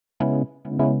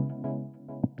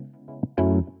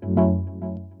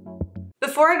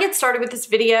Before I get started with this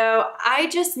video, I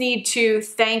just need to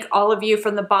thank all of you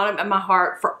from the bottom of my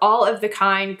heart for all of the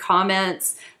kind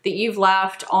comments that you've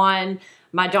left on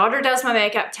My Daughter Does My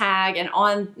Makeup tag and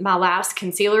on my last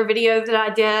concealer video that I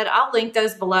did. I'll link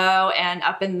those below and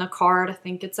up in the card. I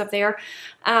think it's up there.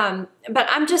 But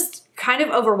I'm just kind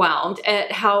of overwhelmed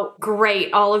at how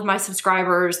great all of my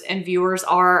subscribers and viewers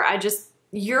are.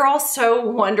 You're all so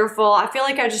wonderful. I feel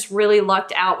like I just really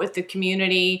lucked out with the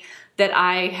community that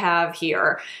I have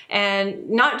here, and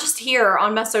not just here,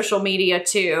 on my social media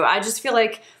too. I just feel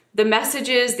like the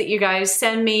messages that you guys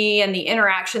send me and the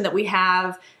interaction that we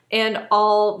have in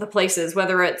all the places,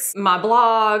 whether it's my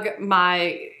blog,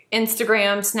 my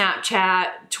Instagram, Snapchat,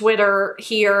 Twitter,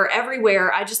 here,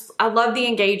 everywhere. I love the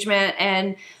engagement,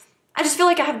 and I just feel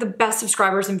like I have the best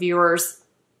subscribers and viewers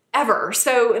ever.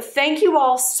 So thank you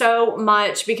all so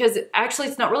much, because actually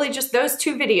it's not really just those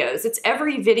two videos, it's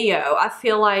every video. I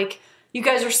feel like you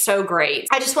guys are so great.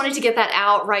 I just wanted to get that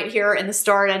out right here in the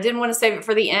start. I didn't want to save it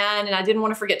for the end, and I didn't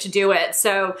want to forget to do it.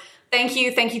 So thank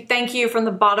you, thank you, thank you from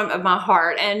the bottom of my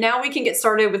heart. And now we can get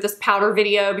started with this powder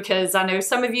video, because I know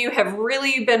some of you have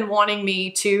really been wanting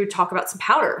me to talk about some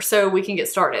powder, so we can get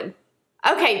started.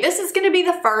 Okay, this is gonna be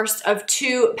the first of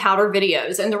two powder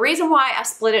videos, and the reason why I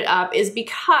split it up is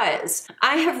because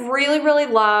I have really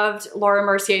loved Laura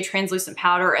Mercier translucent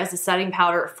powder as a setting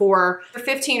powder for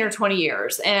 15 or 20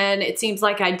 years, and it seems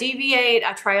like I deviate,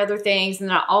 I try other things, and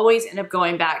then I always end up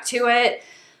going back to it.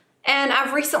 And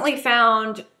I've recently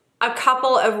found a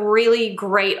couple of really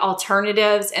great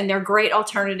alternatives, and they're great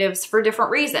alternatives for different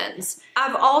reasons.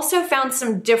 I've also found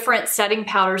some different setting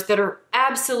powders that are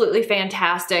absolutely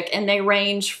fantastic, and they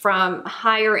range from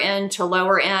higher end to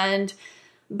lower end,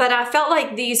 but I felt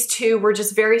like these two were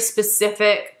just very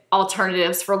specific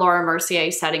alternatives for Laura Mercier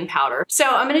setting powder. So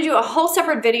I'm gonna do a whole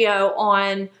separate video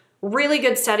on really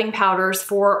good setting powders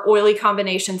for oily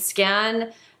combination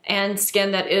skin and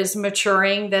skin that is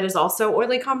maturing, that is also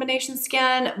oily combination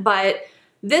skin. But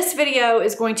this video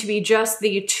is going to be just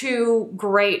the two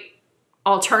great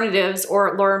alternatives,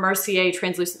 or Laura Mercier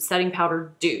translucent setting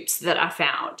powder dupes, that I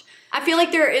found. I feel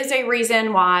like there is a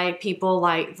reason why people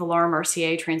like the Laura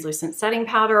Mercier translucent setting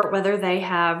powder, whether they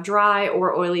have dry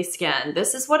or oily skin.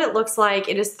 This is what it looks like.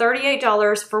 It is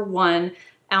 $38 for 1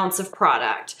 ounce of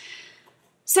product.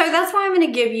 So that's why I'm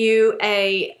gonna give you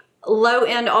a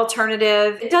low-end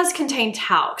alternative. It does contain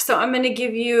talc, so I'm going to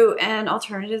give you an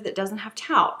alternative that doesn't have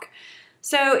talc.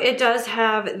 So it does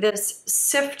have this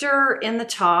sifter in the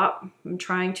top. I'm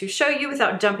trying to show you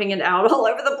without dumping it out all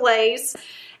over the place.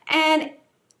 And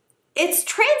it's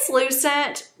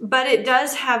translucent, but it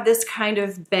does have this kind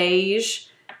of beige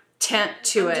tint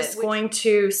to it. I'm just going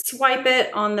to swipe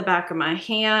it on the back of my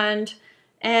hand,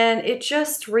 and it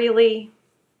just really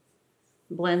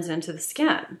blends into the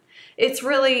skin. It's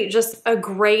really just a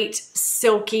great,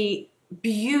 silky,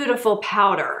 beautiful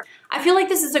powder. I feel like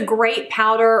this is a great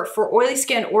powder for oily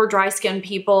skin or dry skin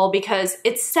people, because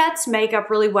it sets makeup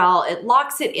really well. It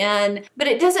locks it in, but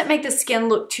it doesn't make the skin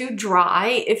look too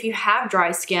dry if you have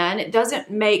dry skin. It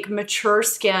doesn't make mature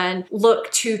skin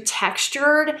look too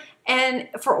textured. And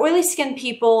for oily skin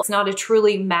people, it's not a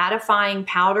truly mattifying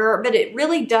powder, but it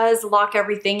really does lock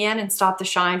everything in and stop the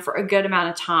shine for a good amount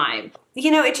of time. You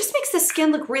know, it just makes the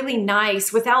skin look really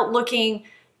nice without looking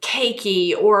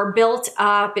cakey or built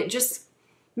up. It just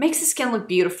makes the skin look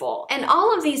beautiful. And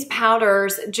all of these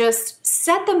powders just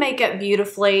set the makeup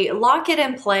beautifully, lock it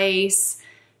in place,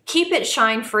 keep it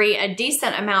shine-free a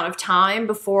decent amount of time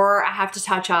before I have to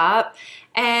touch up,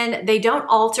 and they don't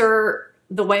alter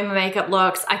the way my makeup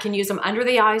looks. I can use them under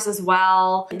the eyes as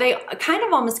well. They kind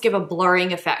of almost give a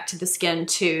blurring effect to the skin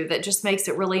too, that just makes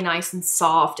it really nice and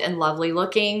soft and lovely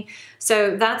looking.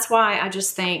 So that's why I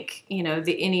just think, you know,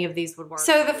 any of these would work.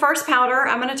 So the first powder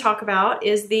I'm gonna talk about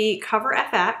is the Cover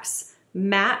FX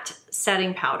Matte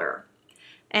Setting Powder.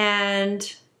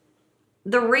 And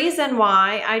the reason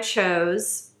why I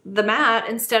chose the matte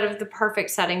instead of the perfect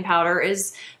setting powder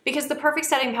is because the perfect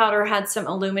setting powder had some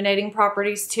illuminating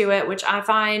properties to it, which I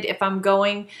find if I'm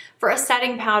going for a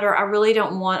setting powder, I really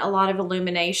don't want a lot of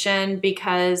illumination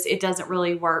because it doesn't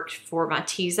really work for my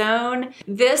T-zone.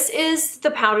 This is the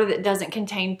powder that doesn't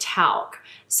contain talc.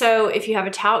 So if you have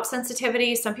a talc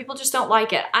sensitivity, some people just don't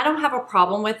like it. I don't have a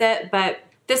problem with it, but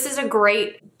this is a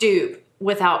great dupe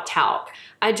without talc.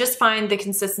 I just find the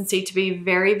consistency to be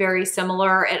very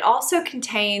similar. It also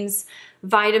contains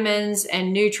vitamins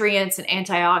and nutrients and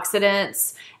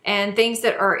antioxidants and things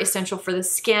that are essential for the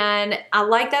skin. I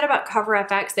like that about Cover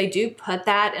FX. They do put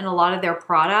that in a lot of their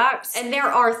products. And there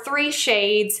are 3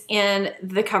 shades in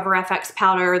the Cover FX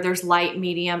powder. There's light,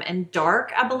 medium, and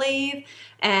dark, I believe.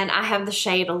 And I have the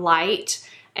shade light.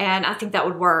 And I think that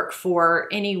would work for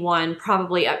anyone,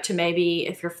 probably up to maybe,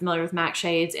 if you're familiar with MAC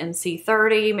shades,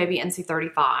 NC30, maybe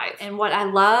NC35. And what I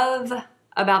love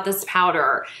about this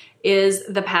powder is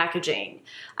the packaging.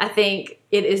 I think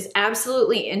it is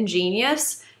absolutely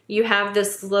ingenious. You have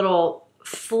this little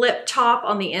flip top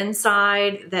on the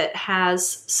inside that has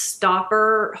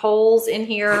stopper holes in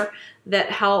here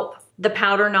that help the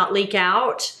powder not leak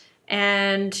out.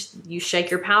 And you shake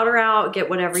your powder out, get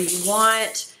whatever you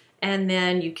want, and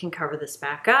then you can cover this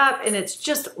back up. And it's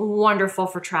just wonderful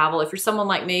for travel. If you're someone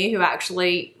like me who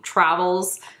actually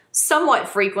travels somewhat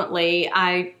frequently,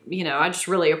 I just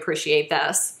really appreciate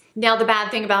this. Now, the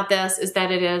bad thing about this is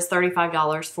that it is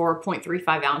 $35 for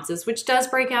 0.35 ounces, which does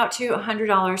break out to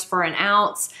 $100 for an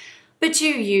ounce, but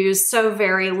you use so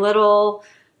very little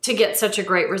to get such a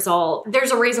great result.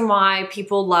 There's a reason why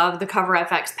people love the Cover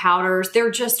FX powders.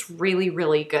 They're just really,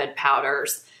 really good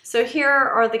powders. So here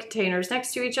are the containers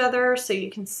next to each other so you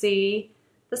can see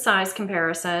the size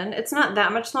comparison. It's not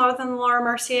that much smaller than the Laura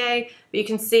Mercier, but you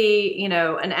can see,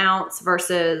 an ounce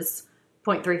versus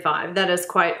 0.35. That is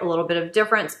quite a little bit of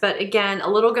difference, but again, a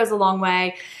little goes a long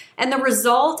way. And the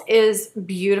result is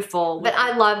beautiful. But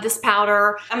I love this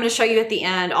powder. I'm gonna show you at the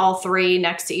end all three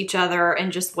next to each other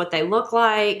and just what they look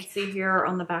like. See here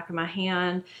on the back of my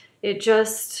hand, it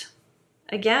just,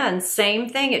 again, same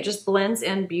thing. It just blends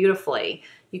in beautifully.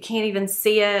 You can't even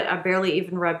see it. I barely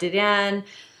even rubbed it in.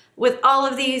 With all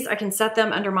of these, I can set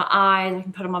them under my eyes, I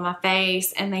can put them on my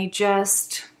face, and they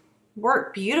just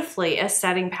work beautifully as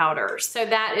setting powders. So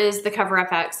that is the Cover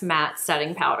FX Matte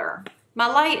Setting Powder. My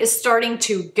light is starting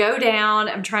to go down.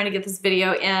 I'm trying to get this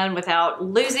video in without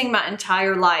losing my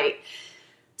entire light.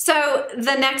 So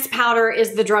the next powder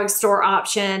is the drugstore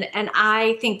option, and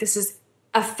I think this is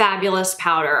a fabulous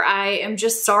powder. I am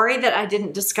just sorry that I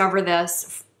didn't discover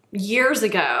this years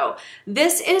ago.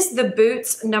 This is the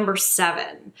Boots number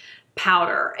 7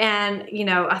 powder, and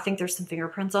I think there's some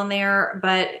fingerprints on there,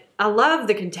 but I love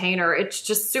the container. It's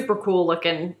just super cool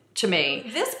looking to me.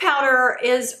 This powder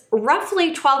is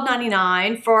roughly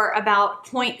 $12.99 for about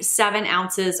 0.7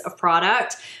 ounces of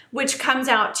product, which comes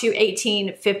out to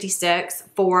 $18.56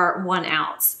 for 1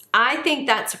 ounce. I think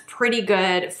that's pretty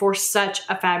good for such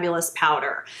a fabulous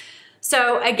powder.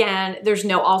 So again, there's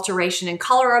no alteration in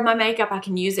color of my makeup. I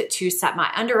can use it to set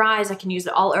my under eyes. I can use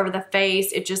it all over the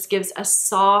face. It just gives a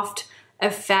soft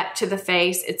effect to the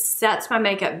face. It sets my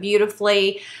makeup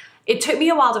beautifully. It took me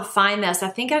a while to find this. I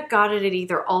think I got it at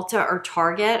either Ulta or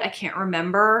Target. I can't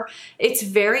remember. It's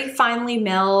very finely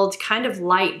milled, kind of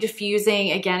light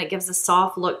diffusing. Again, it gives a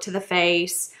soft look to the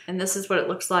face. And this is what it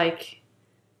looks like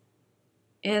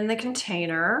in the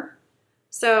container.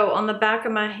 So on the back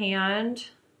of my hand,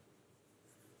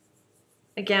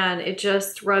 again, it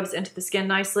just rubs into the skin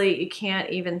nicely. You can't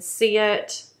even see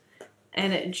it.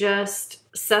 And it just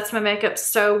sets my makeup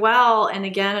so well. And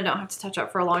again, I don't have to touch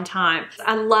up for a long time.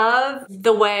 I love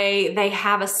the way they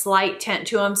have a slight tint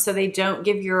to them so they don't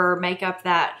give your makeup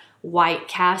that white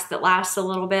cast that lasts a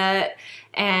little bit,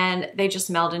 and they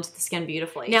just meld into the skin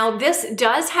beautifully. Now this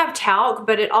does have talc,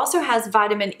 but it also has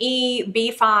vitamin E,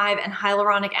 B5, and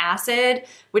hyaluronic acid,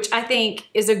 which I think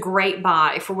is a great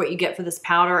buy for what you get for this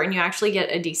powder, and you actually get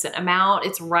a decent amount.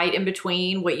 It's right in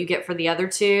between what you get for the other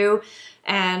two,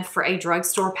 and for a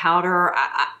drugstore powder,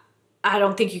 I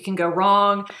don't think you can go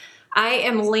wrong. I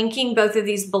am linking both of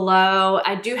these below.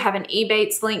 I do have an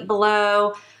Ebates link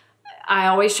below. I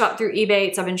always shop through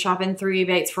Ebates. I've been shopping through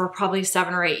Ebates for probably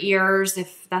 7 or 8 years,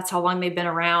 if that's how long they've been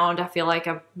around. I feel like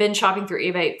I've been shopping through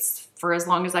Ebates for as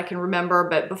long as I can remember,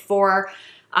 but before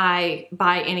I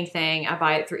buy anything, I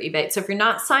buy it through Ebates. So if you're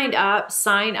not signed up,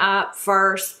 sign up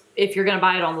first if you're gonna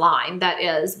buy it online, that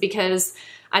is, because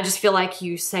I just feel like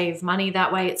you save money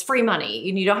that way. It's free money,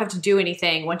 and you don't have to do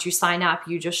anything. Once you sign up,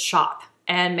 you just shop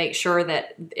and make sure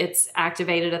that it's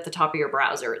activated at the top of your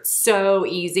browser. It's so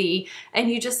easy, and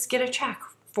you just get a check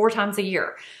 4 times a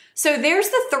year. So there's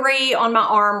the 3 on my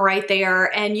arm right there,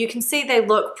 and you can see they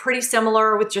look pretty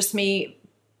similar with just me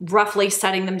roughly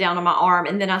setting them down on my arm,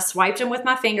 and then I swiped them with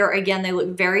my finger. Again, they look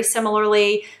very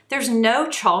similarly. There's no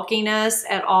chalkiness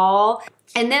at all.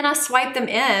 And then I swipe them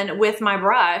in with my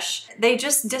brush. They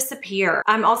just disappear.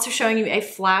 I'm also showing you a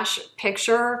flash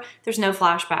picture. There's no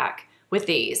flashback with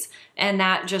these, and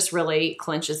that just really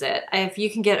clinches it. If you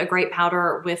can get a great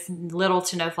powder with little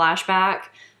to no flashback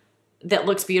that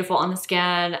looks beautiful on the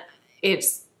skin,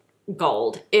 it's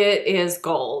gold. It is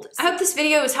gold. I hope this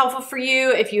video is helpful for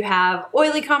you if you have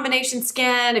oily combination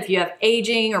skin, if you have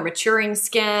aging or maturing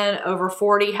skin, over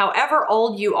 40, however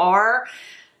old you are.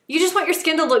 You just want your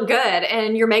skin to look good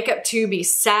and your makeup to be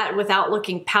set without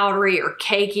looking powdery or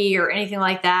cakey or anything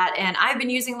like that. And I've been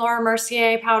using Laura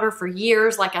Mercier powder for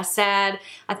years, like I said.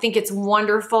 I think it's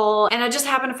wonderful. And I just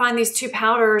happened to find these two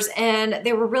powders and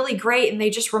they were really great, and they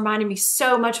just reminded me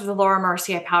so much of the Laura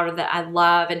Mercier powder that I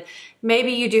love. And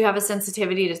maybe you do have a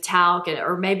sensitivity to talc,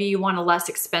 or maybe you want a less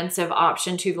expensive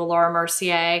option to the Laura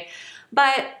Mercier.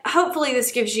 But hopefully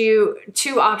this gives you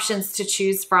two options to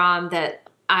choose from that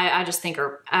I just think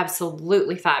are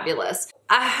absolutely fabulous.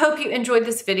 I hope you enjoyed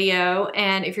this video,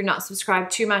 and if you're not subscribed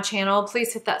to my channel,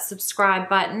 please hit that subscribe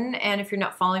button. And if you're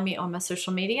not following me on my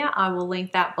social media, I will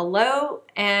link that below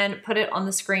and put it on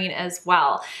the screen as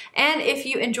well. And if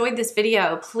you enjoyed this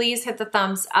video, please hit the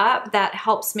thumbs up. That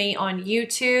helps me on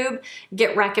YouTube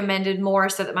get recommended more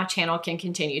so that my channel can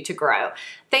continue to grow.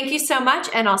 Thank you so much,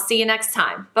 and I'll see you next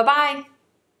time. Bye-bye.